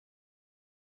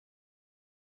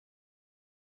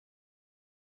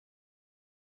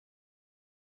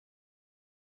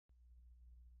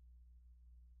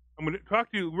I'm going to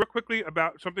talk to you real quickly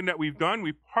about something that we've done.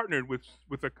 We partnered with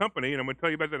a company, and I'm going to tell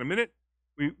you about that in a minute.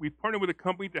 We partnered with a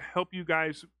company to help you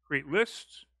guys create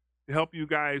lists, to help you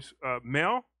guys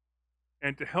mail,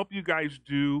 and to help you guys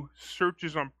do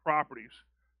searches on properties.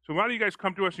 So a lot of you guys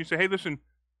come to us and you say, "Hey, listen,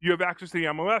 you have access to the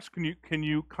MLS. Can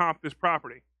you comp this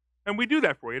property?" And we do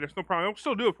that for you. That's no problem. We'll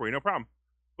still do it for you, no problem.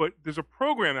 But there's a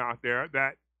program out there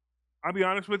that I'll be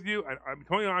honest with you. I'm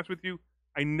totally honest with you.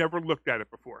 I never looked at it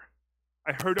before.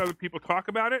 I heard other people talk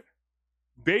about it.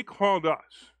 They called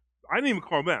us. I didn't even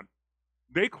call them.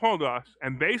 They called us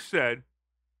and they said,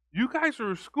 "You guys are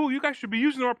a school. You guys should be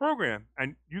using our program."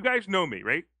 And you guys know me,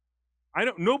 right? I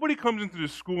don't. Nobody comes into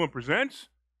this school and presents,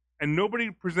 and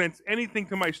nobody presents anything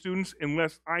to my students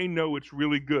unless I know it's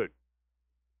really good.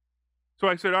 So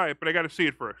I said, "All right, but I got to see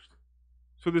it first."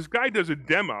 So this guy does a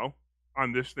demo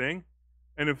on this thing,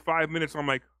 and in 5 minutes, I'm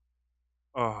like,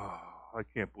 "Oh, I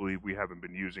can't believe we haven't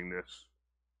been using this."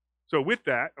 So with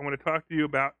that, I want to talk to you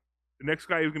about the next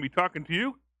guy who's going to be talking to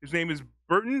you. His name is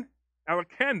Burton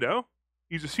Alicando.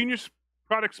 He's a senior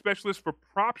product specialist for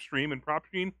PropStream, and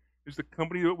PropStream is the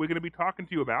company that we're going to be talking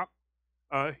to you about.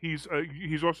 He's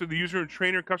also the user and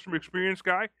trainer customer experience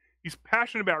guy. He's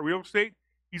passionate about real estate.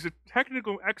 He's a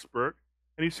technical expert,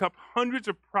 and he's helped hundreds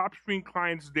of PropStream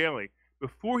clients daily.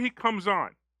 Before he comes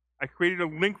on, I created a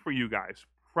link for you guys,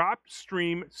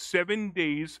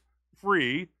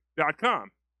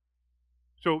 PropStream7daysfree.com.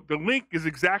 So the link is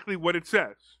exactly what it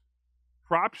says,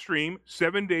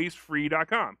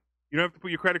 PropStream7daysfree.com. You don't have to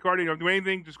put your credit card in, you don't have to do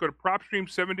anything. Just go to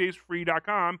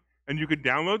PropStream7daysfree.com, and you can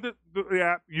download the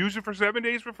app, use it for 7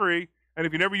 days for free, and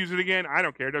if you never use it again, I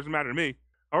don't care. It doesn't matter to me.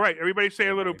 All right, everybody say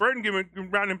a little Burton. Give him a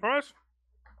round of applause.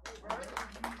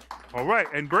 All right,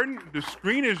 and Burton, the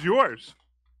screen is yours.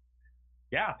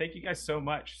 Yeah, thank you guys so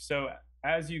much. So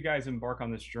as you guys embark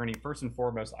on this journey, first and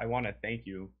foremost, I want to thank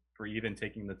you for even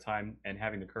taking the time and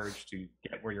having the courage to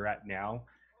get where you're at now.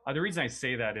 The reason I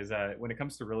say that is when it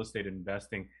comes to real estate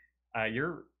investing,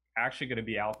 you're actually going to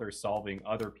be out there solving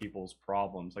other people's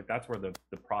problems. Like that's where the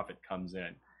profit comes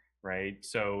in, right?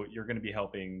 So you're going to be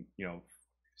helping,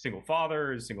 single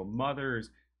fathers, single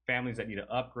mothers, families that need to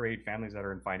upgrade, families that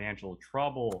are in financial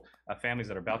trouble, families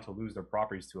that are about to lose their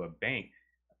properties to a bank.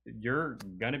 You're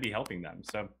going to be helping them.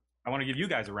 So I want to give you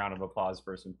guys a round of applause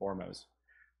first and foremost.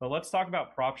 But let's talk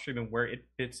about PropStream and where it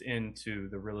fits into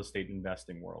the real estate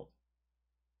investing world.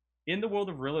 In the world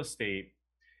of real estate,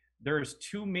 there's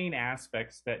two main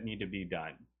aspects that need to be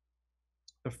done.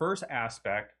 The first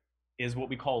aspect is what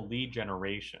we call lead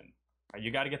generation.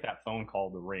 You got to get that phone call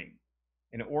to ring.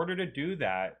 In order to do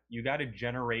that, you got to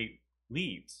generate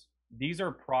leads. These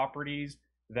are properties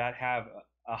that have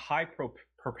a high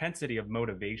propensity of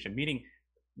motivation, meaning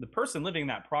the person living in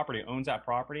that property, owns that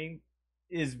property,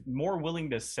 is more willing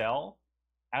to sell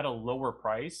at a lower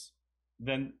price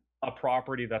than a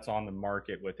property that's on the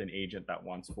market with an agent that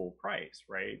wants full price,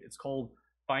 right? It's called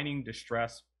finding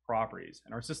distressed properties,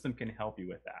 and our system can help you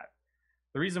with that.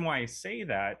 The reason why I say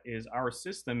that is our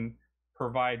system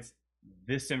provides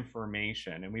this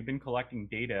information, and we've been collecting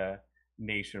data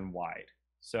nationwide.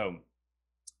 So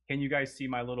can you guys see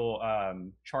my little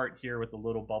chart here with the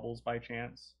little bubbles by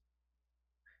chance?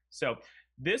 So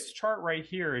this chart right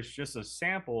here is just a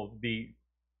sample of the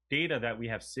data that we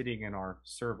have sitting in our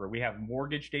server. We have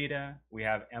mortgage data, we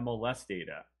have MLS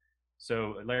data.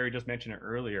 So Larry just mentioned it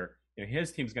earlier,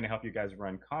 his team's going to help you guys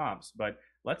run comps, but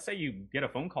let's say you get a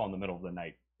phone call in the middle of the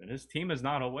night and his team is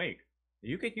not awake.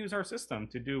 You could use our system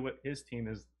to do what his team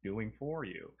is doing for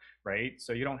you, right?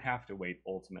 So you don't have to wait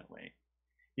ultimately.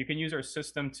 You can use our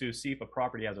system to see if a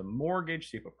property has a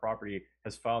mortgage, see if a property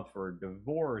has filed for a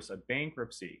divorce, a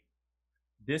bankruptcy.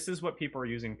 This is what people are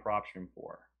using PropStream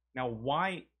for. Now,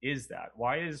 why is that?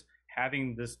 Why is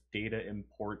having this data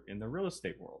important in the real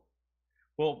estate world?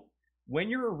 Well, when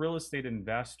you're a real estate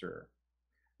investor,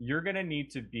 you're going to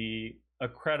need to be a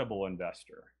credible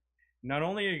investor. Not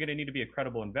only are you going to need to be a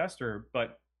credible investor,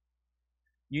 but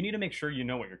you need to make sure you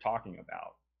know what you're talking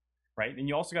about, right? And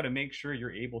you also got to make sure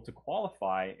you're able to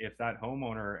qualify if that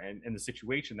homeowner and the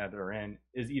situation that they're in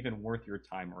is even worth your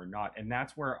time or not. And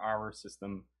that's where our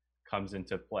system comes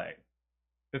into play.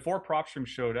 Before PropStream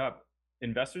showed up,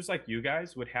 investors like you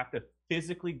guys would have to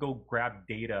physically go grab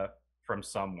data from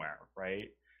somewhere,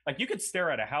 right? Like you could stare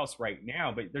at a house right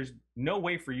now, but there's no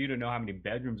way for you to know how many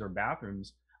bedrooms or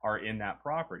bathrooms are in that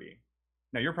property.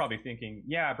 Now you're probably thinking,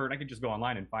 yeah, Bert, I could just go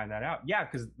online and find that out. Yeah,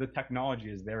 because the technology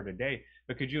is there today.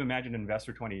 But could you imagine an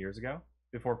investor 20 years ago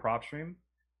before PropStream?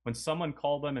 When someone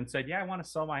called them and said, yeah, I want to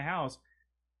sell my house,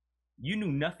 you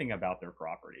knew nothing about their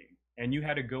property and you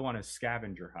had to go on a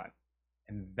scavenger hunt.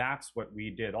 And that's what we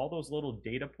did. All those little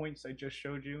data points I just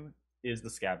showed you, is the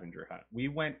scavenger hunt. We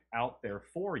went out there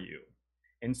for you.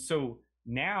 And so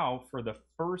now, for the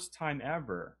first time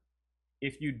ever,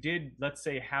 if you did, let's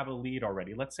say, have a lead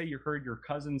already, let's say you heard your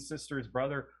cousin, sister's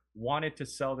brother wanted to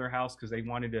sell their house because they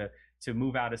wanted to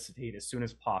move out of state as soon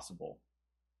as possible,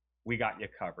 we got you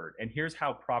covered. And here's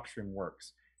how PropStream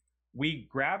works. We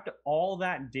grabbed all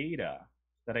that data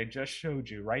that I just showed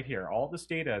you right here, all this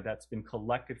data that's been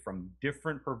collected from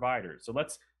different providers. So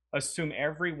let's assume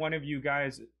every one of you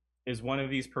guys is one of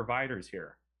these providers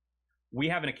here. We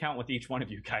have an account with each one of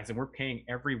you guys, and we're paying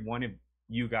every one of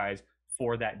you guys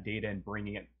for that data and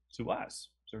bringing it to us.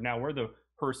 So now we're the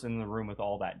person in the room with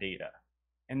all that data.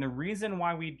 And the reason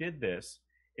why we did this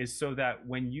is so that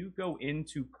when you go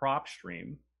into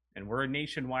PropStream, and we're a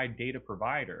nationwide data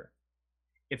provider,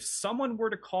 if someone were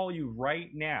to call you right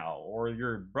now, or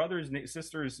your brother's,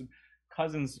 sister's,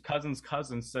 cousin's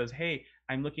says, hey,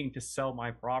 I'm looking to sell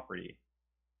my property,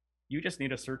 you just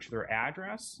need to search their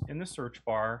address in the search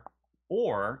bar,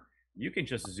 or you can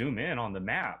just zoom in on the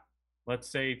map. Let's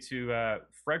say to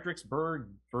Fredericksburg,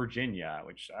 Virginia,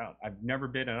 which I've never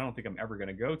been, and I don't think I'm ever going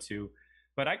to go to,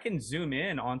 but I can zoom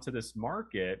in onto this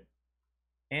market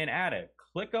and at a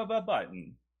click of a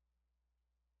button,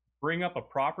 bring up a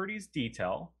property's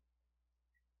detail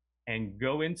and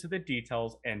go into the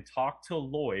details and talk to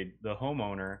Lloyd, the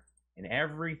homeowner, and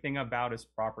everything about his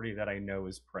property that I know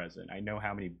is present. I know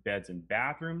how many beds and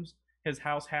bathrooms his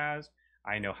house has.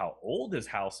 I know how old his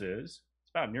house is.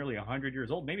 It's about nearly 100 years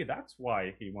old. Maybe that's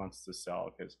why he wants to sell,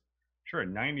 because sure, a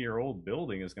 90-year-old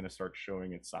building is going to start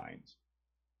showing its signs.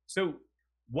 So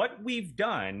what we've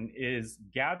done is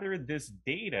gather this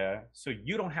data so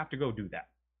you don't have to go do that.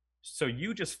 So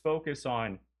you just focus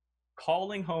on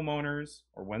calling homeowners,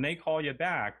 or when they call you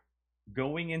back,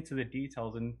 going into the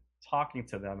details and talking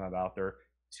to them about their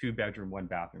 2-bedroom,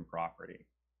 1-bathroom property,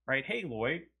 right? Hey,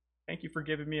 Lloyd, thank you for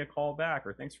giving me a call back,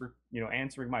 or thanks for,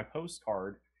 answering my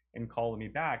postcard and calling me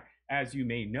back. As you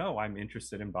may know, I'm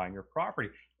interested in buying your property.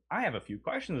 I have a few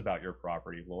questions about your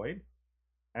property, Lloyd.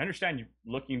 I understand you're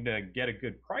looking to get a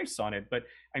good price on it, but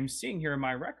I'm seeing here in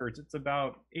my records, it's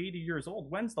about 80 years old.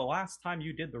 When's the last time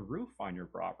you did the roof on your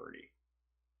property?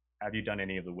 Have you done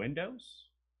any of the windows?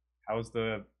 How's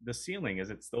the ceiling? Is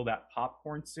it still that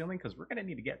popcorn ceiling? Because we're going to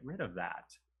need to get rid of that,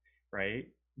 right?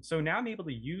 So now I'm able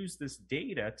to use this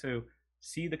data to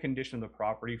see the condition of the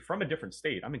property from a different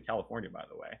state. I'm in California, by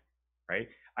the way, right?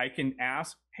 I can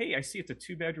ask, hey, I see it's a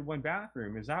 2-bedroom,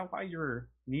 1-bathroom. Is that why you're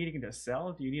needing to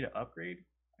sell? Do you need to upgrade?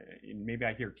 Maybe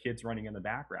I hear kids running in the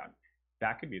background.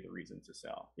 That could be the reason to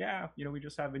sell. Yeah, we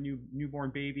just have a newborn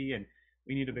baby and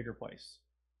we need a bigger place.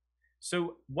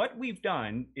 So what we've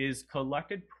done is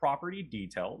collected property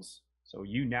details. So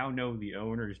you now know the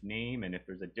owner's name, and if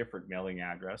there's a different mailing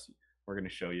address, we're going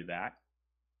to show you that.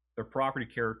 Their property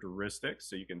characteristics,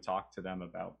 so you can talk to them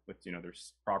about their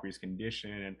property's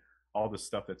condition and all the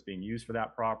stuff that's being used for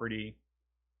that property.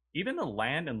 Even the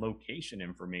land and location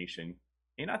information.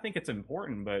 And I think it's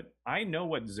important, but I know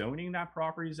what zoning that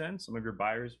property's in. Some of your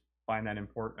buyers find that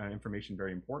information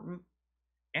very important.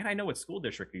 And I know what school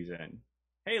district he's in.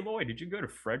 Hey, Lloyd, did you go to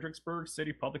Fredericksburg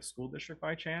City Public School District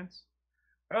by chance?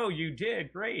 Oh, you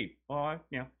did? Great. Well,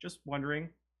 just wondering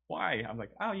why. I'm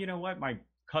like, oh, you know what? My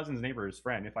cousin's neighbor's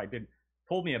friend, if I did,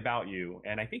 told me about you.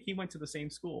 And I think he went to the same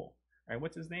school. Right?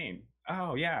 What's his name?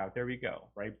 Oh, yeah, there we go.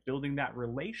 Right? Building that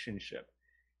relationship.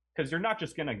 Because you're not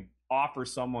just going to offer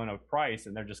someone a price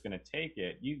and they're just going to take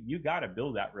it. You got to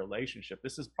build that relationship.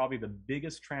 This is probably the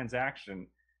biggest transaction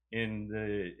in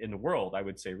the world, I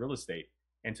would say, real estate.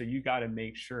 And so you got to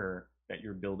make sure that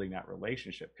you're building that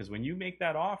relationship, because when you make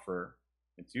that offer,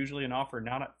 it's usually an offer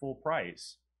not at full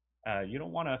price. You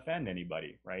don't want to offend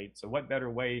anybody, right? So what better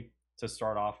way to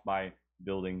start off by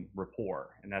building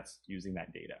rapport? And that's using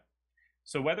that data.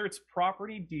 So whether it's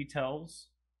property details,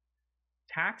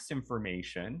 tax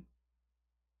information,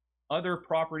 other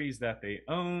properties that they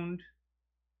owned,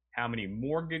 how many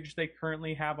mortgage they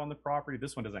currently have on the property.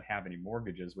 This one doesn't have any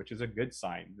mortgages, which is a good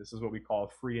sign. This is what we call a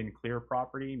free and clear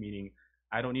property, meaning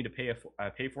I don't need to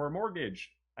pay for a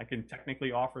mortgage. I can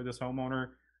technically offer this homeowner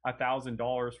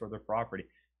 $1,000 for their property.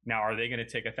 Now, are they going to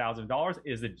take $1,000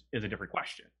 is a different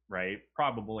question, right?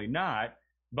 Probably not,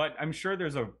 but I'm sure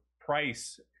there's a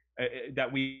price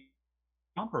that we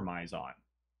compromise on,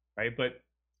 right? But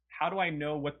how do I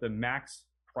know what the max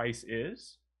price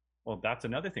is? Well, that's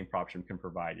another thing PropStream can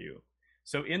provide you.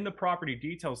 So in the property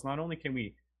details, not only can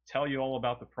we tell you all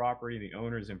about the property, the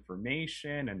owner's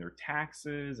information and their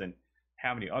taxes and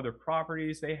how many other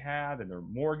properties they have and their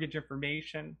mortgage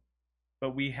information,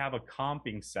 but we have a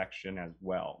comping section as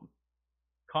well.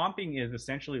 Comping is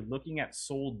essentially looking at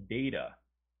sold data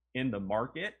in the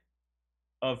market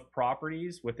of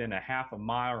properties within a half a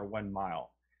mile or 1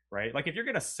 mile, right? Like if you're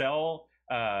going to sell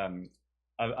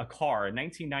a car, a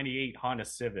 1998 Honda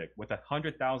Civic with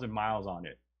 100,000 miles on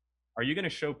it, are you going to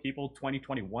show people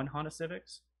 2021 Honda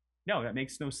Civics? No, that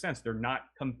makes no sense. They're not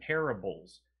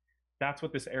comparables. That's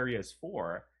what this area is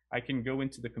for. I can go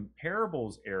into the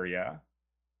comparables area,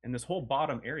 and this whole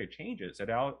bottom area changes. It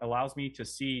allows me to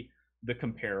see the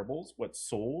comparables, what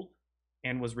sold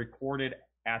and was recorded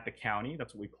at the county.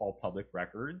 That's what we call public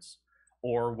records,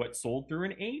 or what sold through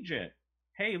an agent.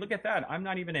 Hey, look at that. I'm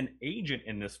not even an agent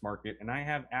in this market, and I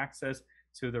have access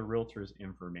to the realtor's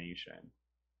information.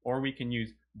 Or we can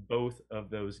use both of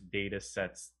those data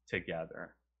sets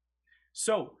together.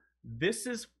 So this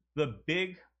is the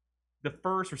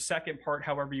first or second part,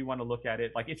 however you want to look at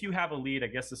it. Like if you have a lead, I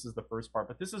guess this is the first part,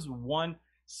 but this is one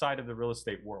side of the real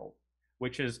estate world,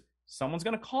 which is someone's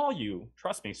going to call you.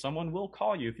 Trust me, someone will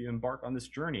call you if you embark on this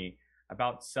journey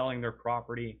about selling their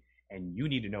property, and you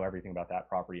need to know everything about that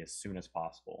property as soon as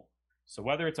possible. So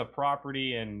whether it's a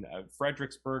property in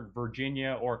Fredericksburg,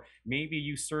 Virginia, or maybe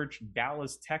you search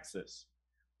Dallas, Texas,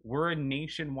 we're a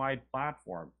nationwide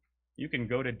platform. You can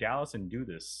go to Dallas and do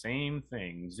the same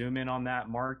thing. Zoom in on that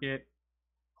market,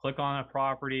 click on a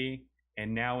property,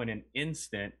 and now in an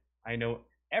instant, I know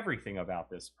everything about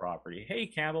this property. Hey,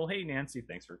 Campbell. Hey, Nancy.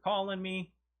 Thanks for calling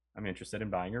me. I'm interested in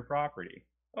buying your property.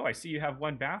 Oh, I see you have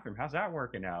 1 bathroom. How's that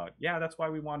working out? Yeah, that's why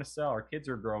we want to sell. Our kids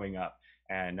are growing up,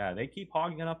 and they keep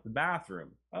hogging up the bathroom.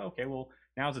 Oh, okay, well,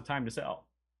 now's the time to sell.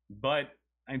 But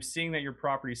I'm seeing that your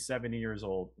property's 70 years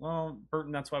old. Well,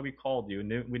 Burton, that's why we called you,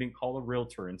 and we didn't call a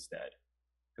realtor instead,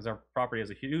 because our property has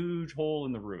a huge hole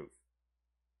in the roof.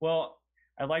 Well,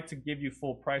 I'd like to give you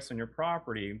full price on your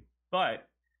property, but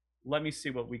let me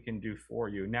see what we can do for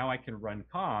you. Now I can run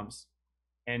comps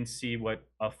and see what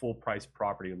a full price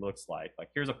property looks like. Like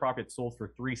here's a property that sold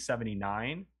for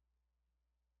 $379.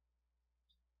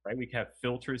 Right? We have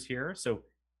filters here. So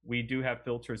we do have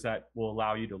filters that will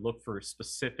allow you to look for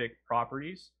specific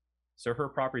properties. So her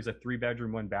property is a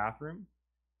 3-bedroom, 1 bathroom.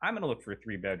 I'm going to look for a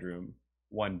 3-bedroom,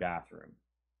 1 bathroom.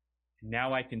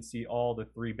 Now I can see all the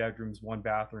 3 bedrooms, 1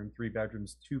 bathroom, 3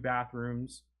 bedrooms, 2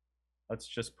 bathrooms. Let's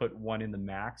just put 1 in the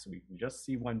max so we can just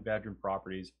see 1-bedroom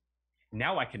properties.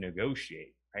 Now I can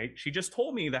negotiate, right? She just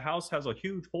told me the house has a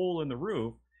huge hole in the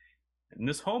roof, and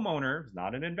this homeowner is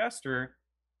not an investor,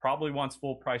 probably wants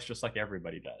full price just like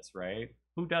everybody does, right?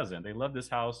 Who doesn't? They love this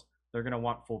house. They're going to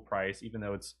want full price, even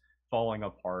though it's falling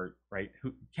apart, right?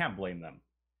 Who can't blame them.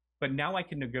 But now I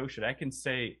can negotiate. I can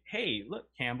say, hey, look,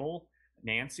 Campbell,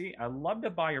 Nancy, I'd love to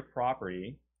buy your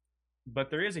property, but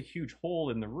there is a huge hole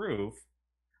in the roof.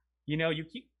 You know, you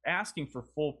keep asking for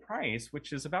full price,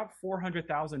 which is about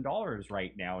 $400,000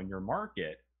 right now in your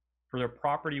market for their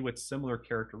property with similar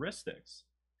characteristics.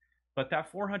 But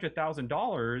that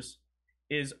 $400,000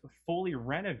 is fully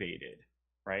renovated,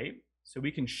 right? So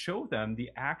we can show them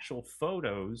the actual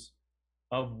photos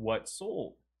of what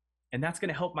sold. And that's going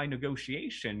to help my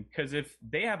negotiation, because if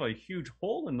they have a huge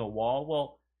hole in the wall,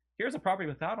 well, here's a property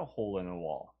without a hole in the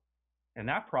wall. And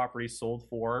that property sold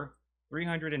for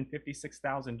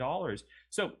 $356,000.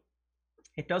 So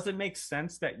it doesn't make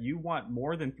sense that you want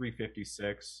more than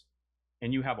 $356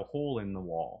 and you have a hole in the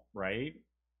wall, right?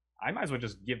 I might as well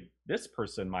just give this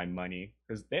person my money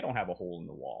because they don't have a hole in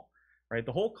the wall, right?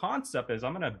 The whole concept is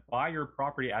I'm going to buy your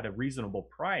property at a reasonable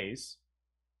price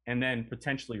and then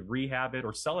potentially rehab it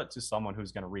or sell it to someone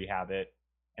who's going to rehab it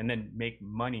and then make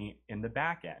money in the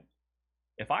back end.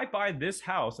 If I buy this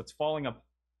house that's falling apart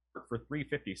for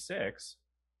 $356,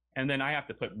 and then I have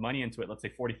to put money into it, let's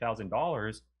say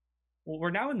 $40,000, well, we're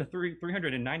now in the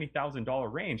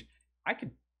 $390,000 range. I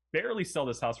could barely sell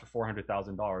this house for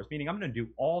 $400,000, meaning I'm going to do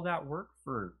all that work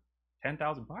for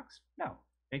 $10,000 bucks? No,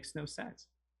 makes no sense.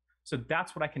 So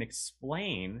that's what I can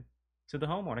explain to the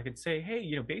homeowner. I could say, hey,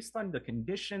 you know, based on the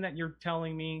condition that you're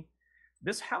telling me,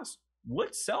 this house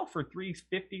would sell for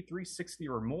 $350, $360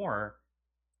 or more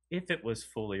if it was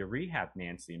fully rehabbed,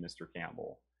 Nancy and Mr.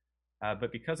 Campbell.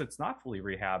 But because it's not fully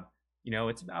rehabbed, you know,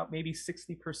 it's about maybe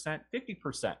 60%,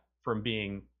 50% from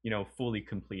being, you know, fully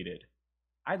completed.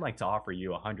 I'd like to offer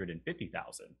you $150,000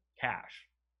 cash,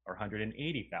 or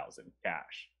 $180,000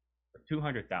 cash, or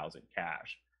 $200,000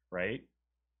 cash, right?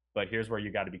 But here's where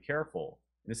you got to be careful.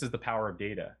 This is the power of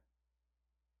data.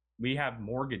 We have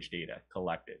mortgage data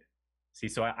collected. See,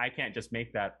 so I can't just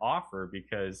make that offer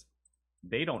because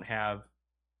they don't have.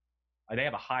 They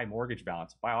have a high mortgage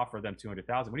balance. If I offer them $200,000,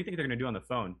 what do you think they're going to do on the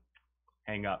phone?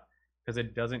 Hang up, because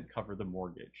it doesn't cover the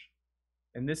mortgage.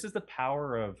 And this is the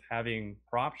power of having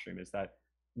PropStream, is that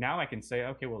now I can say,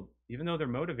 okay, well, even though they're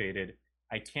motivated,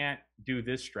 I can't do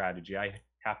this strategy. I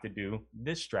have to do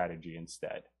this strategy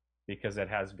instead. because it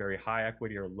has very high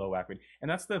equity or low equity. And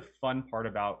that's the fun part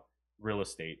about real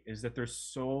estate, is that there's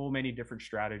so many different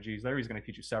strategies. Larry's going to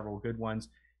teach you several good ones,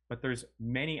 but there's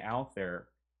many out there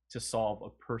to solve a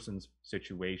person's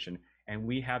situation. And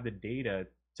we have the data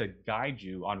to guide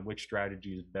you on which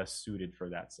strategy is best suited for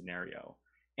that scenario.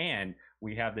 And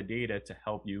we have the data to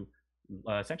help you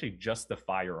essentially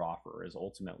justify your offer, is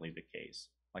ultimately the case.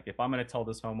 Like if I'm going to tell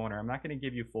this homeowner, I'm not going to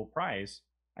give you full price,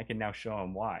 I can now show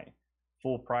them why.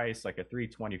 Full price, like a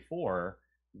 324,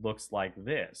 looks like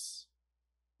this.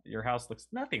 Your house looks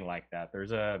nothing like that.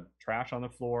 There's a trash on the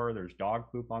floor, there's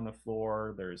dog poop on the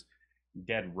floor, there's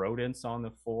dead rodents on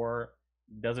the floor.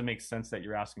 It doesn't make sense that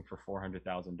you're asking for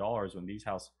 $400,000 when these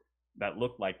houses that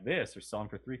look like this are selling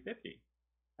for $350.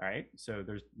 All right, so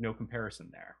there's no comparison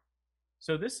there.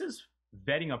 So this is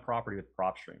vetting a property with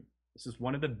PropStream. This is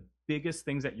one of the biggest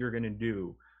things that you're going to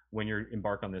do when you're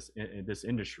embark on this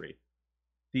industry.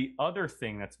 The other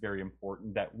thing that's very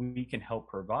important that we can help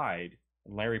provide,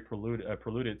 and Larry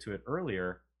preluded to it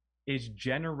earlier, is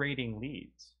generating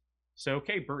leads. So,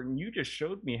 okay, Burton, you just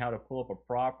showed me how to pull up a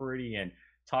property and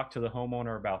talk to the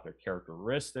homeowner about their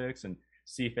characteristics and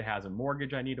see if it has a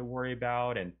mortgage I need to worry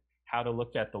about, and how to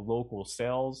look at the local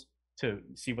sales to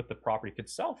see what the property could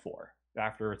sell for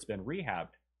after it's been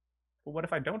rehabbed. But what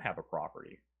if I don't have a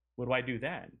property? What do I do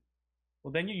then?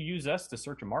 Well, then you use us to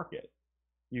search a market.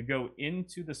 You go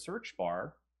into the search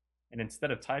bar, and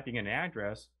instead of typing an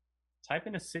address, type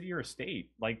in a city or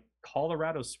state like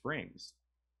Colorado Springs.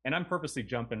 And I'm purposely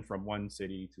jumping from one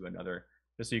city to another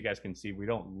just so you guys can see we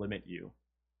don't limit you.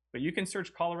 But you can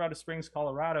search Colorado Springs,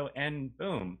 Colorado, and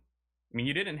boom. I mean,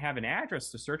 you didn't have an address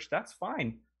to search, that's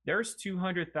fine. There's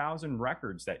 200,000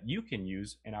 records that you can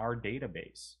use in our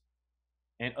database.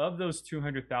 And of those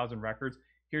 200,000 records,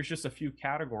 here's just a few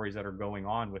categories that are going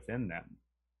on within them.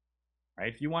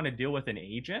 Right? If you want to deal with an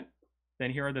agent,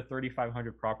 then here are the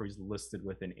 3,500 properties listed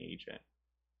with an agent.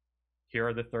 Here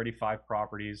are the 35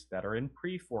 properties that are in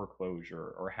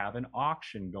pre-foreclosure or have an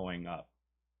auction going up,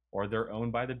 or they're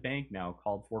owned by the bank now,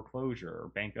 called foreclosure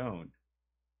or bank owned.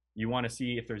 You want to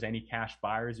see if there's any cash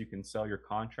buyers you can sell your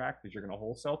contract that you're going to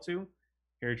wholesale to.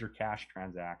 Here's your cash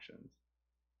transactions.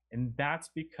 And that's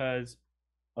because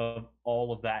of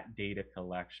all of that data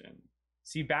collection.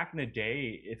 See, back in the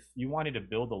day, if you wanted to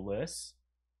build a list,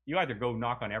 you either go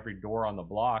knock on every door on the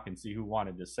block and see who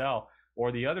wanted to sell,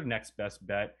 or the other next best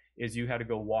bet is you had to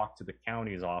go walk to the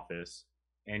county's office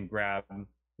and grab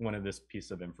one of this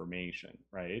piece of information,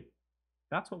 right?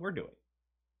 That's what we're doing.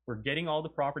 We're getting all the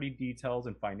property details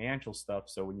and financial stuff,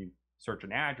 so when you search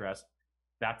an address,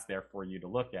 that's there for you to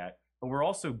look at. But we're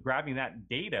also grabbing that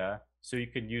data so you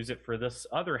can use it for this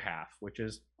other half, which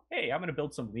is, hey, I'm going to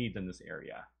build some leads in this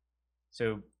area.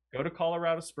 So go to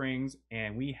Colorado Springs,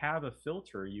 and we have a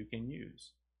filter you can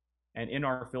use. And in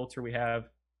our filter, we have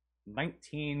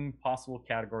 19 possible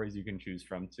categories you can choose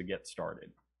from to get started.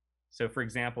 So for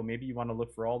example, maybe you want to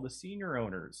look for all the senior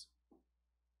owners.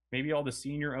 Maybe all the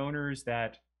senior owners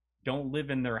that don't live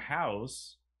in their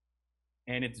house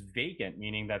and it's vacant,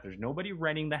 meaning that there's nobody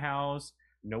renting the house,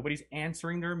 nobody's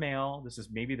answering their mail. This is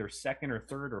maybe their second or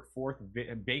third or fourth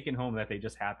vacant home that they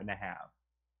just happen to have.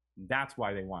 That's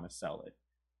why they want to sell it,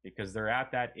 because they're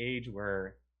at that age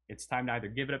where it's time to either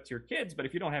give it up to your kids, but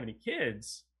if you don't have any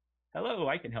kids, hello,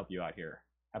 I can help you out here.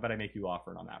 How about I make you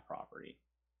offer on that property?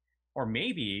 Or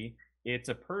maybe it's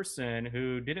a person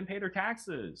who didn't pay their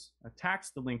taxes, a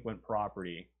tax delinquent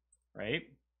property, right?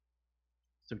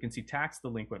 So we can see tax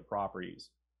delinquent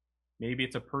properties. Maybe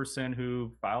it's a person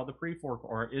who filed a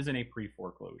pre-foreclosure or is in a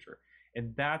pre-foreclosure.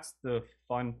 And that's the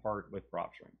fun part with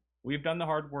PropStream. We've done the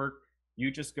hard work.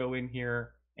 You just go in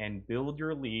here and build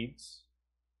your leads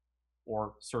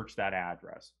or search that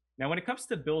address. Now, when it comes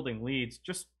to building leads,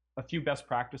 just a few best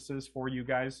practices for you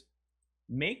guys.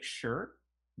 Make sure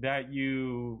that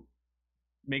you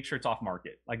make sure it's off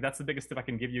market. Like, that's the biggest tip I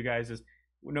can give you guys is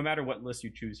no matter what list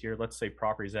you choose here, let's say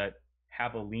properties that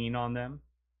have a lien on them.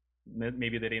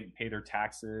 Maybe they didn't pay their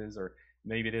taxes, or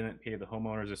maybe they didn't pay the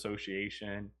homeowners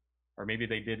association, or maybe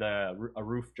they did a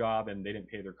roof job and they didn't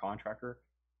pay their contractor.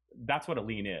 That's what a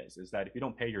lien is that if you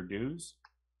don't pay your dues,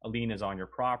 a lien is on your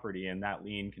property, and that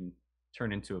lien can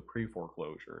turn into a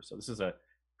pre-foreclosure. So this is a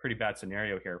pretty bad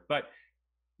scenario here. But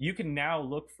you can now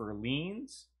look for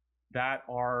liens that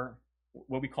are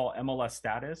what we call MLS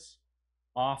status,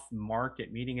 off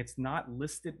market, meaning it's not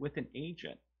listed with an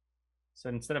agent. So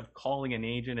instead of calling an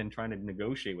agent and trying to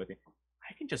negotiate with it,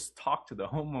 I can just talk to the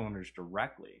homeowners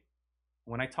directly.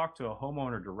 When I talk to a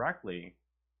homeowner directly,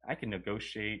 I can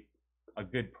negotiate a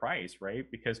good price, right?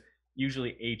 Because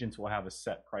usually agents will have a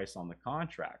set price on the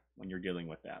contract when you're dealing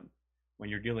with them. when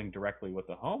you're dealing directly with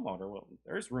the homeowner, well,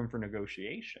 there's room for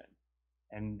negotiation.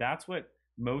 And that's what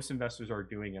most investors are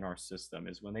doing in our system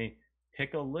is when they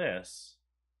pick a list,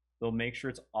 they'll make sure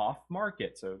it's off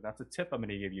market. So that's a tip I'm going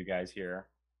to give you guys here.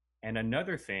 And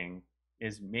another thing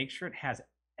is make sure it has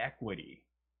equity.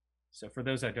 So for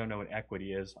those that don't know what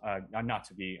equity is, not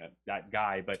to be that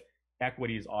guy, but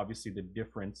equity is obviously the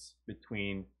difference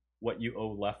between what you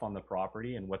owe left on the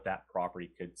property and what that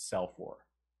property could sell for.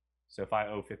 So if I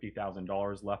owe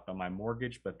 $50,000 left on my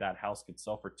mortgage, but that house could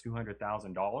sell for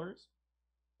 $200,000,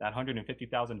 that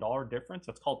 $150,000 difference,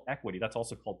 that's called equity. That's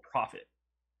also called profit.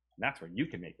 And that's where you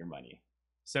can make your money.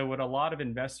 So what a lot of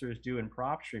investors do in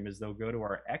PropStream is they'll go to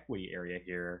our equity area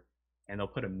here and they'll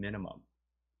put a minimum.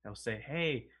 They'll say,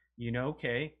 hey,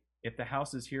 okay, if the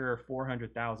houses here are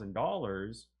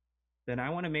 $400,000, then I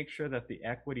want to make sure that the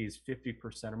equity is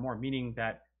 50% or more, meaning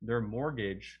that their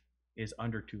mortgage is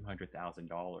under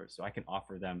 $200,000. So I can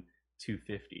offer them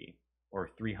 $250,000 or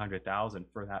 $300,000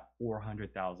 for that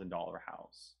 $400,000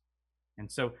 house.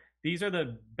 And so these are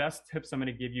the best tips I'm going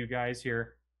to give you guys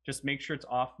here. Just make sure it's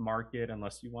off market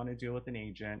unless you want to deal with an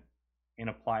agent, and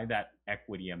apply that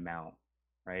equity amount,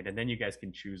 right? And then you guys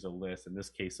can choose a list, in this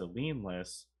case, a lien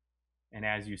list. And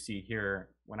as you see here,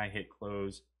 when I hit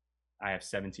close, I have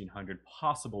 1,700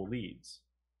 possible leads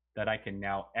that I can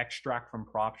now extract from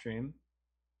PropStream,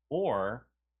 or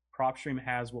PropStream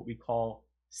has what we call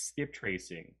skip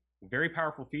tracing, a very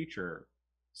powerful feature.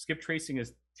 Skip tracing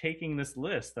is taking this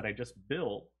list that I just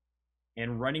built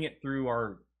and running it through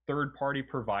our third-party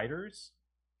providers,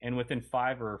 and within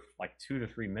 5 or like 2 to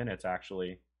 3 minutes,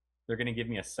 actually, they're going to give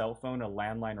me a cell phone, a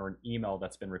landline, or an email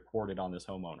that's been recorded on this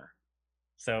homeowner.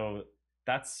 So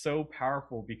that's so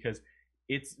powerful because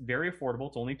it's very affordable.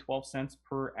 It's only 12 cents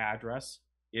per address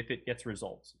if it gets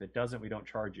results. If it doesn't, we don't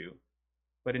charge you.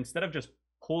 But instead of just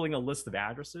pulling a list of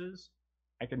addresses,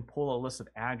 I can pull a list of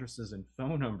addresses and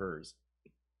phone numbers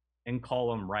and call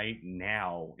them right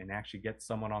now and actually get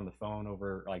someone on the phone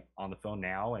on the phone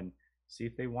now and see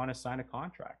if they want to sign a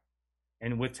contract.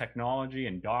 And with technology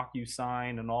and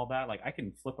DocuSign and all that, I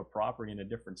can flip a property in a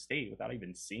different state without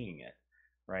even seeing it,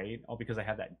 right? All because I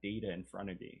have that data in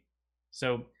front of me.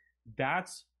 So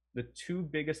that's the two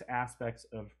biggest aspects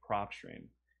of PropStream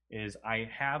is I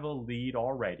have a lead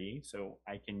already, so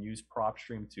I can use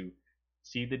PropStream to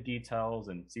see the details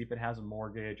and see if it has a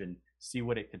mortgage and see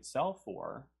what it could sell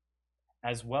for,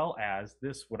 as well as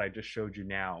this, what I just showed you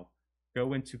now.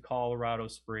 Go into Colorado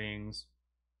Springs,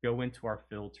 go into our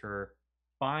filter,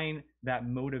 find that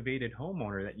motivated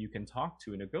homeowner that you can talk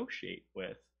to and negotiate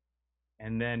with.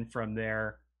 And then from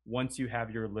there, once you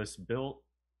have your list built,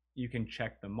 you can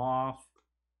check them off,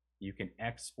 you can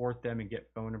export them and get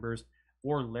phone numbers.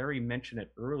 Or Larry mentioned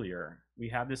it earlier, we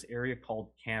have this area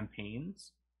called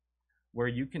campaigns where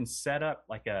you can set up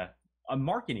like a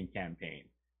marketing campaign.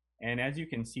 And as you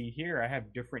can see here, I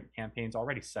have different campaigns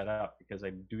already set up because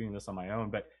I'm doing this on my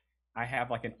own, but I have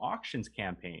like an auctions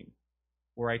campaign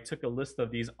where I took a list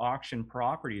of these auction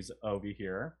properties over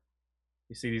here.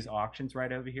 You see these auctions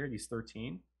right over here, these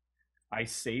 13. I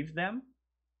saved them,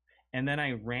 and then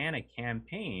I ran a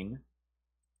campaign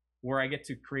where I get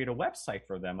to create a website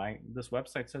for them. This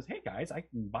website says, hey guys, I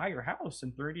can buy your house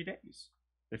in 30 days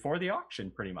before the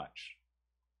auction, pretty much.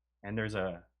 And there's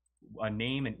a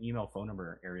name and email phone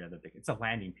number area it's a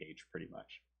landing page pretty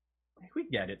much. We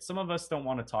get it. Some of us don't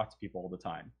want to talk to people all the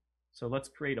time. So let's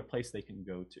create a place they can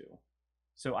go to.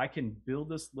 So I can build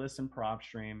this list in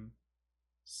PropStream,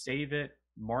 save it,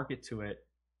 market to it,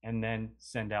 and then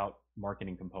send out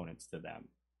marketing components to them.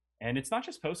 And it's not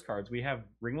just postcards. We have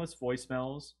ringless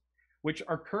voicemails, which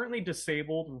are currently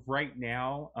disabled right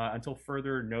now until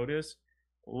further notice.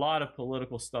 A lot of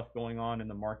political stuff going on in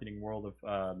the marketing world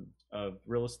of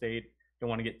real estate. Don't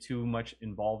want to get too much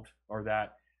involved or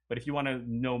that. But if you want to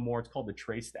know more, it's called the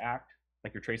Traced Act,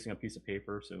 like you're tracing a piece of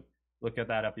paper. So look at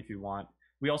that up if you want.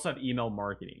 We also have email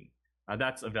marketing.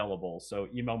 That's available. So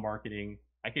email marketing,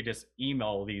 I could just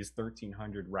email these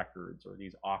 1,300 records or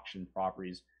these auction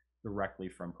properties directly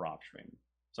from PropStream.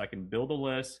 So I can build a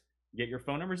list, get your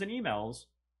phone numbers and emails,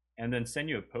 and then send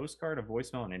you a postcard, a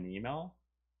voicemail, and an email.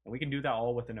 And we can do that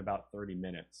all within about 30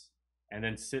 minutes. And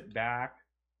then sit back,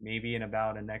 maybe in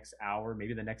about the next hour,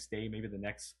 maybe the next day, maybe the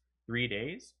next 3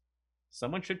 days.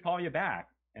 Someone should call you back.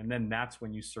 And then that's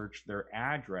when you search their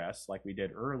address like we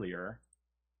did earlier,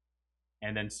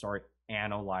 and then start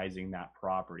analyzing that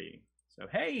property. So,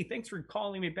 hey, thanks for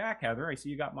calling me back, Heather. I see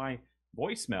you got my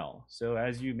voicemail. So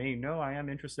as you may know, I am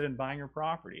interested in buying your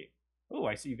property. Oh,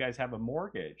 I see you guys have a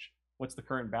mortgage. What's the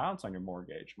current balance on your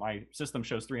mortgage? My system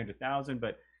shows $300,000,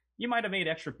 but you might have made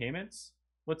extra payments.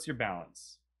 What's your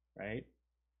balance, right?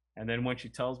 And then when she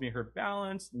tells me her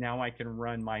balance, now I can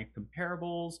run my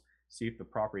comparables, see if the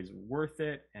property is worth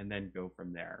it, and then go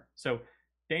from there. So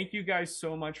thank you guys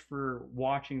so much for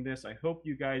watching this. I hope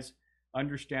you guys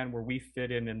understand where we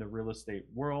fit in the real estate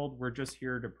world. We're just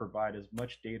here to provide as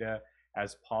much data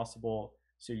as possible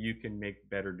so you can make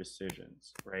better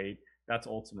decisions, right? That's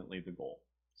ultimately the goal.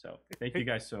 So thank you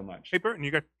guys so much. Hey, Burton,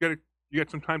 you got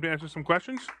some time to answer some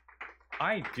questions?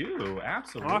 I do,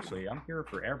 absolutely. Awesome. I'm here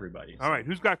for everybody. All right,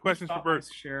 who's got questions for Burton?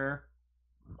 Share.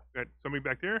 Got somebody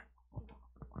back there?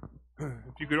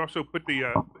 If you could also put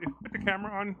the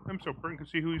camera on him so Burton can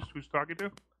see who's talking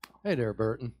to. Hey there,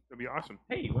 Burton. That'd be awesome.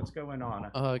 Hey, what's going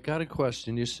on? Got a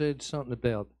question. You said something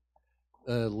about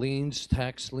liens,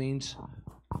 tax liens.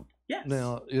 Yes.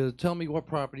 Now, tell me what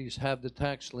properties have the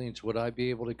tax liens. Would I be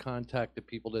able to contact the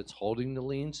people that's holding the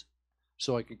liens,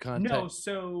 so I could contact? No.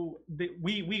 So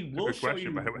we will show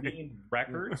you lien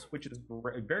records, which is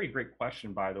a very great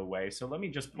question, by the way. So let me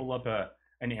just pull up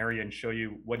an area and show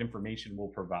you what information we'll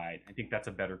provide. I think that's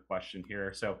a better question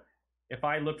here. So if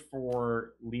I look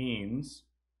for liens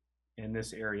in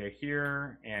this area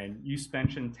here, and you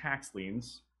mentioned tax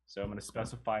liens, so I'm going to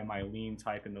specify my lien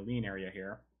type in the lien area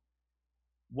here.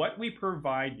 What we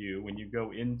provide you when you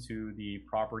go into the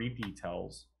property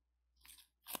details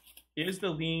is the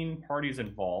lien parties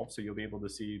involved, so you'll be able to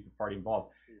see the party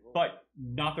involved, but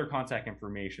not their contact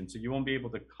information. So you won't be able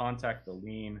to contact the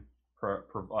lien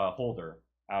holder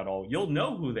at all. You'll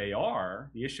know who they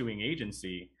are, the issuing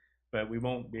agency, but we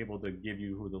won't be able to give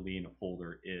you who the lien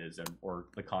holder is or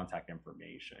the contact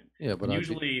information. Yeah, but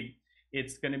usually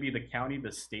it's going to be the county,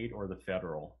 the state, or the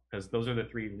federal, because those are the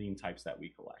three lien types that we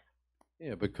collect.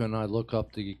 Yeah, but can I look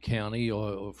up the county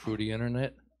or through the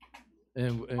internet?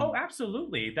 And oh,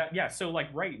 absolutely. So like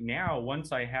right now,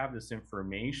 once I have this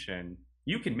information,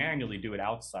 you can manually do it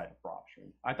outside of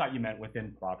PropStream. I thought you meant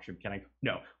within PropStream.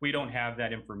 No, we don't have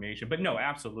that information, but no,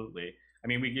 absolutely. I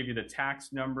mean, we give you the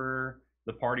tax number,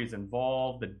 the parties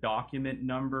involved, the document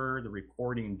number, the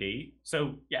recording date.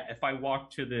 So yeah, if I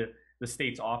walk to the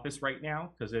state's office right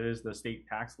now, because it is the state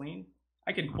tax lien,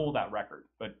 I can pull that record,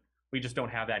 but we just don't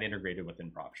have that integrated within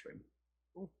PropStream.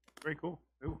 Cool. Very cool.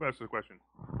 Who asked the question?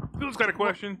 Phil's got a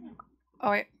question.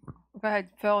 All right. Go ahead,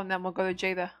 Phil, and then we'll go to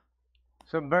Jada.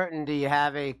 So, Burton, do you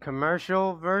have a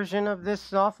commercial version of this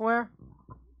software?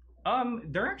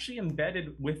 They're actually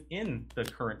embedded within the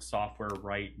current software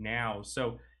right now.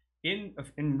 So in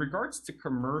regards to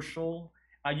commercial,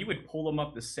 you would pull them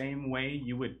up the same way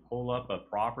you would pull up a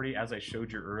property, as I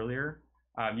showed you earlier.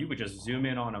 You would just zoom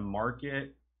in on a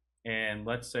market, and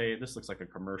let's say this looks like a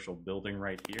commercial building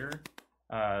right here.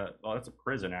 Well, that's a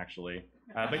prison, actually.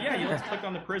 But yeah, let's click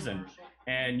on the prison,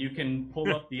 and you can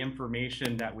pull up the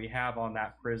information that we have on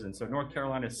that prison. So North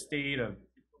Carolina state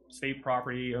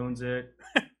property owns it.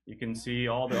 You can see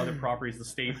all the other properties the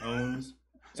state owns.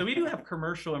 So we do have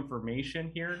commercial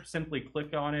information here. Simply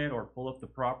click on it or pull up the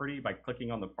property by clicking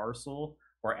on the parcel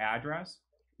or address.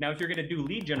 Now, if you're going to do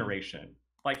lead generation,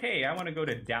 like, hey, I want to go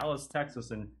to Dallas,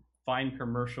 Texas and find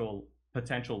commercial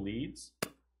potential leads.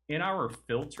 In our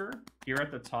filter here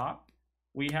at the top,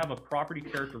 we have a property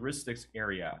characteristics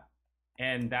area.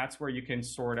 And that's where you can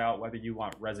sort out whether you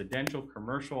want residential,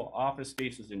 commercial, office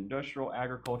spaces, industrial,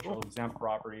 agricultural, exempt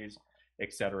properties,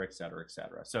 et cetera, et cetera, et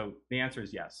cetera. So the answer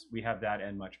is yes, we have that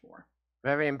and much more.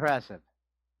 Very impressive.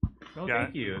 Oh, yeah.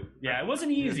 Thank you. Yeah, it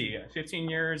wasn't easy. 15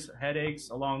 years, headaches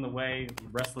along the way,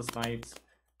 restless nights.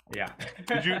 Yeah.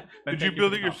 Did you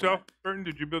build it yourself, Burton?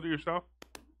 Did you build it yourself?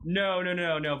 No.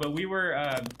 But we were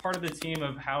part of the team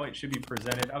of how it should be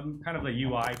presented. I'm kind of the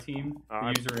UI team,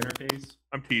 the user interface.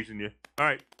 I'm teasing you. All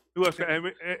right. Who else?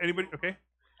 Anybody? Okay.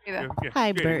 Yeah.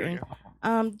 Hi, Burton.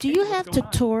 Do you have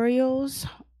tutorials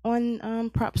on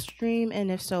PropStream,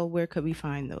 and if so, where could we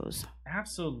find those?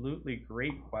 Absolutely,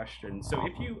 great question. So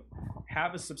if you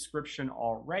have a subscription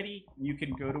already, you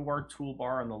can go to our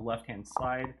toolbar on the left-hand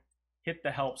side, hit the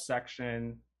help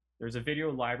section. There's a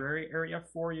video library area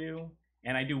for you,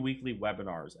 and I do weekly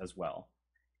webinars as well.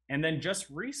 And then just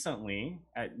recently,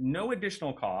 at no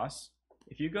additional cost,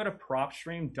 if you go to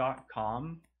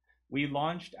PropStream.com, we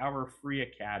launched our free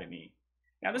academy.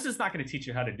 Now, this is not going to teach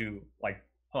you how to do like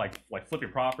flip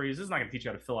your properties. This is not going to teach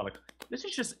you how to fill out this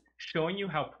is just showing you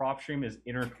how PropStream is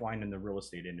intertwined in the real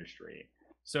estate industry.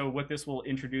 So what this will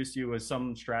introduce you is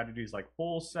some strategies like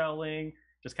wholesaling,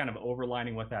 just kind of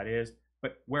overlining what that is,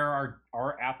 but where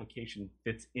our application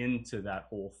fits into that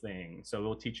whole thing. So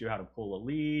it'll teach you how to pull a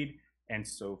lead and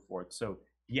so forth. So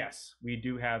yes, we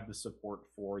do have the support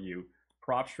for you.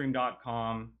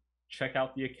 PropStream.com, check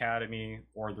out the academy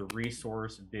or the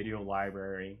resource video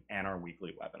library and our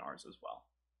weekly webinars as well.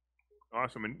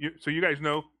 Awesome. And so you guys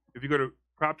know, if you go to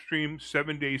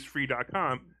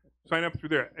PropStream7daysfree.com. Sign up through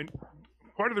there. And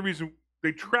part of the reason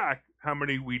they track how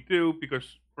many we do,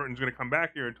 because Burton's going to come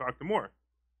back here and talk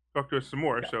to us some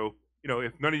more. So,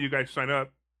 if none of you guys sign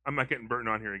up, I'm not getting Burton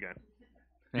on here again.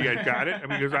 You guys got it?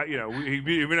 Because if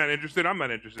you're not interested, I'm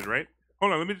not interested, right?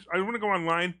 Hold on, I want to go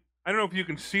online. I don't know if you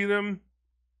can see them.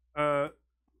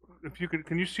 If you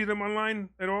can you see them online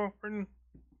at all, Burton?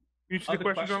 Can you see the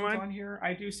questions online? On here?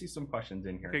 I do see some questions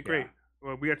in here. Okay, great.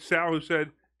 Well, we got Sal who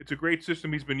said it's a great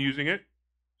system. He's been using it.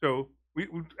 So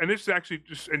and this is actually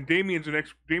and Damien's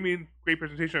Damien, great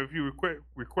presentation. I have a few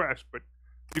requests, but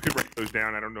you could write those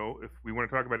down. I don't know if we want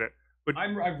to talk about that. But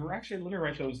I've actually, let me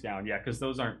write those down. Yeah, because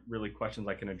those aren't really questions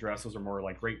I can address. Those are more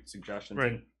like great suggestions.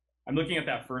 Right. And I'm looking at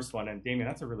that first one, and Damien,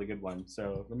 that's a really good one.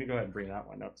 So let me go ahead and bring that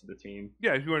one up to the team.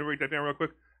 Yeah, if you want to write that down real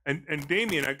quick. And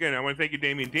Damien, again, I want to thank you,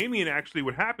 Damien. Damien, actually,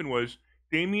 what happened was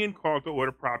Damien called to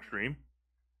order PropStream,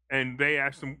 and they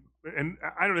asked him, and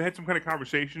I don't know, they had some kind of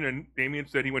conversation, and Damien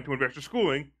said he went to investor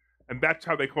schooling, and that's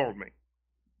how they called me.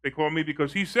 They called me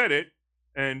because he said it,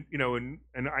 and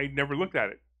and I never looked at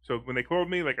it. So when they called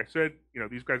me, like I said,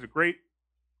 these guys are great,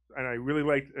 and I really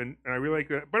liked, and I really like.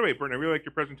 By the way, Burton, I really liked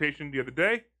your presentation the other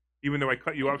day, even though I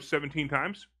cut you off 17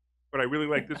 times. But I really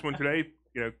like this one today.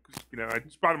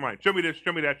 It's bottom line. Show me this,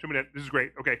 show me that, show me that. This is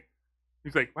great. Okay.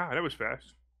 He's like, wow, that was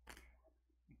fast.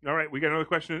 All right, we got another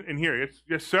question in here.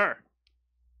 Yes, sir.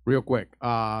 Real quick,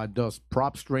 does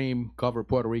PropStream cover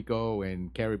Puerto Rico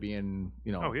and Caribbean,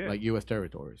 like U.S.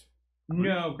 territories?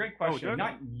 No, great question. Oh,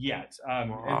 Not yet.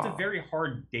 It's a very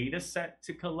hard data set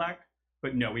to collect,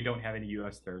 but no, we don't have any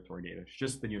U.S. territory data. It's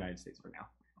just the United States for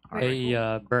now. Hey,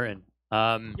 Burton.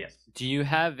 Yes. Do you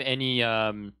have any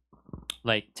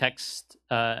like text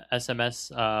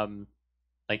SMS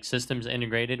like systems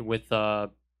integrated with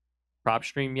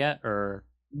PropStream yet, or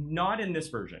not in this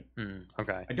version?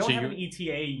 Okay. I don't have an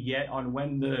ETA yet on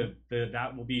when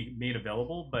that will be made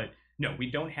available, but no,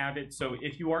 we don't have it. So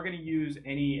if you are going to use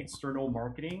any external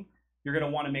marketing, you're going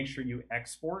to want to make sure you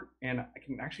export, and I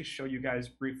can actually show you guys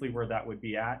briefly where that would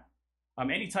be at.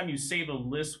 Anytime you save a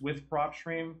list with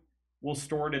PropStream, we'll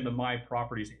store it in the My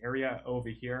Properties area over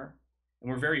here. And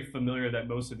we're very familiar that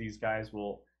most of these guys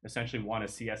will essentially want a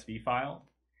CSV file.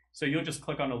 So you'll just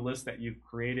click on a list that you've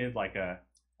created, like I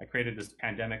created this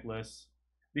pandemic list.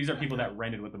 These are people that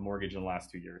rented with a mortgage in the last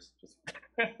 2 years. Just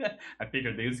I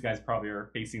figured these guys probably are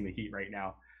facing the heat right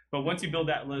now. But once you build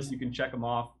that list, you can check them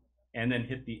off and then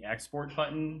hit the export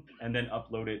button and then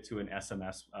upload it to an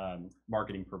SMS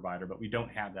marketing provider. But we don't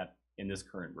have that in this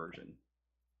current version.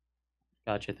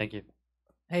 Gotcha. Thank you.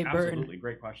 Hey, Burton. Absolutely,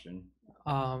 great question.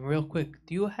 Real quick,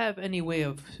 do you have any way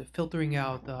of filtering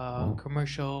out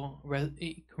commercial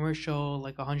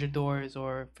like 100 doors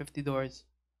or 50 doors?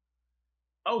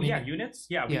 Oh yeah, units.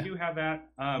 Yeah, we do have that.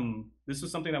 This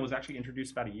was something that was actually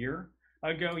introduced about a year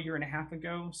and a half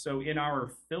ago. So in our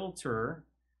filter,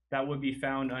 that would be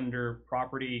found under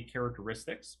property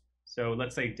characteristics. So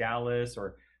let's say Dallas,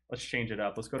 or let's change it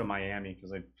up. Let's go to Miami,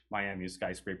 because Miami is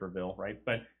skyscraperville, right?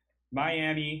 But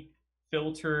Miami,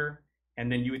 filter,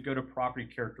 and then you would go to property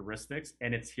characteristics,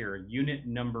 and it's here, unit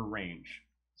number range.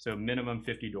 So minimum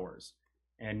 50 doors.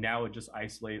 And now it just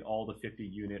isolate all the 50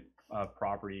 unit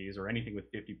properties or anything with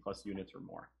 50 plus units or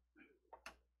more.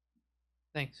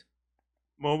 Thanks.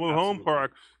 Mobile home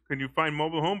parks. Can you find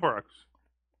mobile home parks?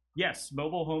 Yes,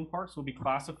 mobile home parks will be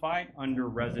classified under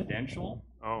residential.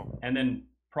 Oh. And then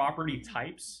property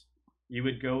types, you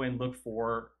would go and look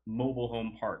for mobile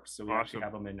home parks. So we actually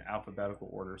have them in alphabetical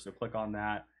order. So click on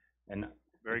that. And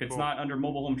if it's not under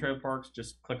mobile home trailer parks,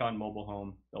 just click on mobile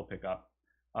home. They'll pick up.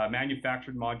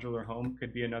 Manufactured modular home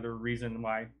could be another reason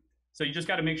why. So you just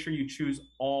got to make sure you choose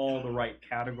all the right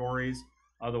categories.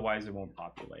 Otherwise, it won't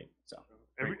populate. So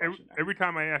every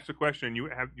time I ask a question, you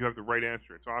have the right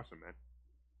answer. It's awesome, man.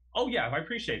 Oh yeah, I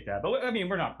appreciate that. But I mean,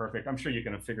 we're not perfect. I'm sure you're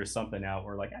going to figure something out.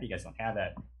 We're like, you guys don't have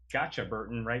that. Gotcha,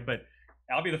 Burton, right? But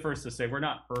I'll be the first to say we're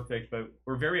not perfect, but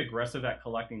we're very aggressive at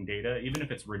collecting data, even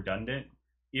if it's redundant.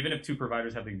 Even if two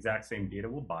providers have the exact same data,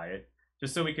 we'll buy it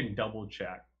just so we can double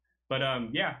check. But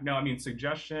yeah, no, I mean,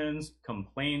 suggestions,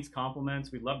 complaints,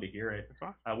 compliments, we'd love to hear it.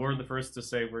 We're the first to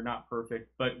say we're not perfect,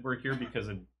 but we're here because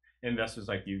of investors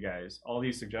like you guys. All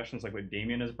these suggestions, like what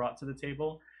Damien has brought to the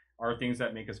table, are things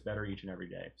that make us better each and every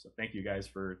day. So thank you guys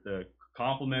for the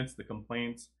compliments, the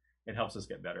complaints. It helps us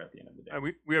get better at the end of the day.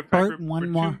 We have time for one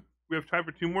more. We have time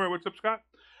for two more. What's up, Scott?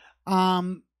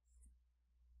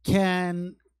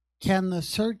 Can the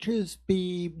searches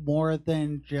be more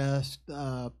than just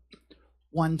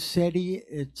one city?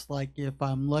 It's like if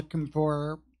I'm looking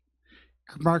for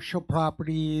commercial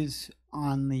properties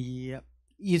on the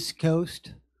East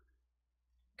Coast,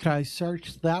 Can I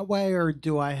search that way, or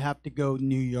do I have to go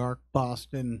New York,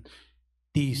 Boston,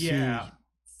 DC? Yeah.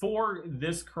 For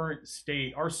this current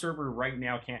state, our server right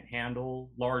now can't handle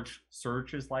large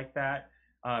searches like that.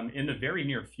 In the very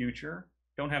near future,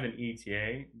 don't have an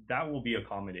ETA, that will be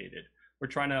accommodated. We're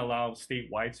trying to allow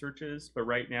statewide searches, but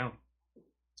right now,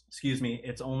 excuse me,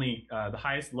 it's only the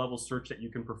highest level search that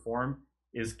you can perform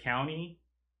is county,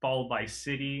 followed by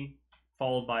city,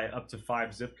 followed by up to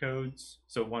 5 zip codes,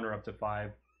 so 1 or up to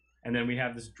 5. And then we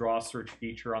have this draw search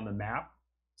feature on the map.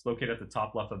 It's located at the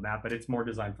top left of the map, but it's more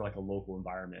designed for like a local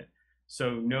environment.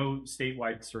 So no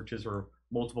statewide searches or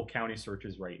multiple county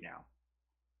searches right now.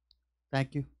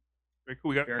 Thank you. Very cool.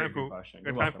 We got time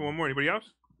for one more. Anybody else?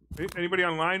 Anybody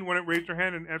online want to raise their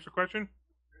hand and ask a question?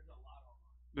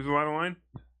 There's a lot online.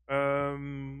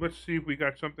 Let's see if we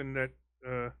got something that.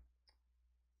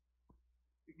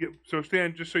 So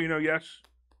Stan, just so you know, yes,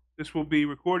 this will be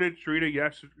recorded. Sharita,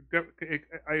 yes,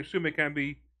 I assume it can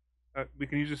be. We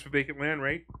can use this for vacant land,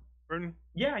 right, Burton?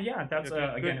 Yeah. That's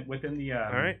again within the.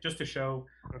 All right. Just to show,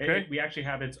 okay. We actually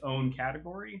have its own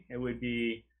category. It would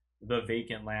be the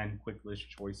vacant land quick list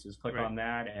choices. Click on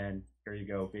that, and here you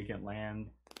go, vacant land.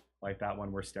 Like that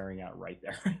one we're staring at right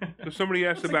there. So somebody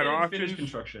asked about auctions.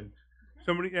 Construction.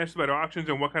 Somebody asked about auctions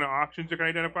and what kind of auctions they can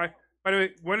identify. By the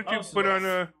way, why don't you put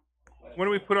on why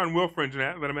don't we put on Wilfrin's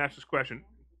and let him ask this question?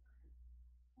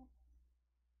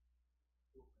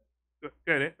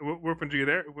 Got it. Wilfrin's, are you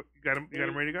there? You got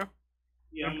him ready to go?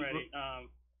 Yeah, I'm ready.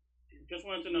 Just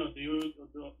wanted to know,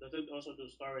 does it also do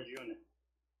storage unit?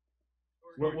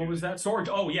 What was that? Storage.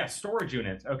 Oh, yeah, storage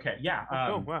units. Okay, yeah.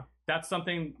 Wow. That's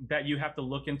something that you have to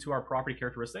look into our property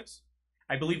characteristics.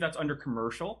 I believe that's under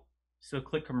commercial. So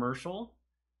click commercial.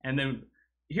 And then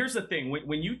here's the thing.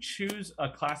 When you choose a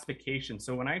classification,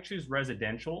 so when I choose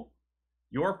residential,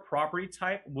 your property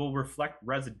type will reflect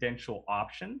residential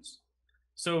options.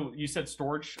 So you said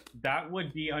storage, that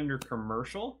would be under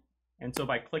commercial. And so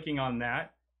by clicking on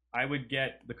that, I would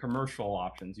get the commercial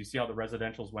options. You see how the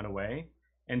residentials went away?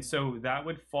 And so that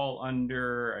would fall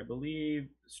under, I believe,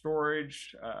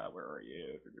 storage. Where are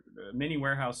you? Mini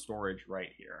warehouse storage right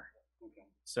here. Okay.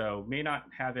 So may not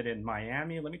have it in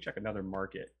Miami. Let me check another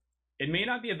market. It may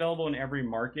not be available in every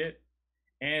market.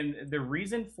 And the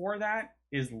reason for that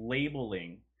is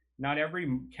labeling. Not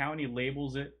every county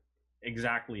labels it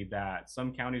exactly that.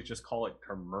 Some counties just call it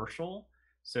commercial.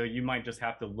 So you might just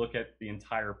have to look at the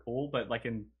entire pool. But like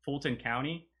in Fulton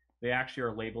County, they actually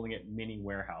are labeling it mini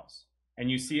warehouse. And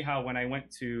you see how when I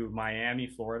went to Miami,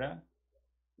 Florida,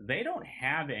 they don't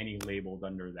have any labeled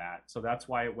under that. So that's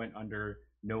why it went under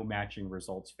no matching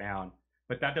results found.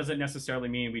 But that doesn't necessarily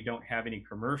mean we don't have any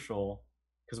commercial,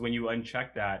 because when you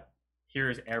uncheck that,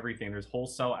 here's everything. There's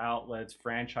wholesale outlets,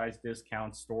 franchise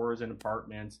discounts, stores and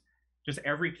apartments. Just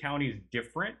every county is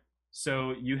different.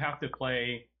 So you have to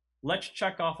play, let's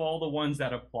check off all the ones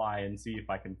that apply and see if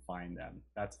I can find them.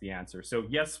 That's the answer. So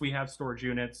yes, we have storage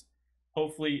units.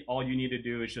 Hopefully all you need to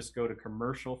do is just go to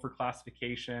commercial for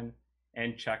classification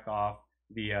and check off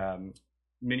the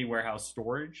mini warehouse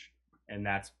storage. And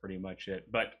that's pretty much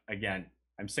it. But again,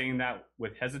 I'm saying that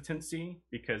with hesitancy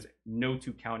because no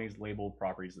two counties labeled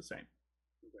properties the same.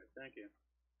 Okay, thank you.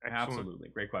 Excellent. Absolutely.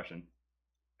 Great question.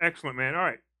 Excellent, man. All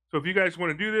right. So if you guys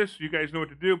want to do this, you guys know what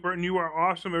to do. Burton, you are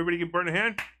awesome. Everybody give Burton a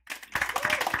hand.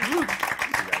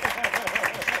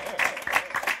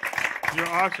 You're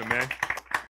awesome, man.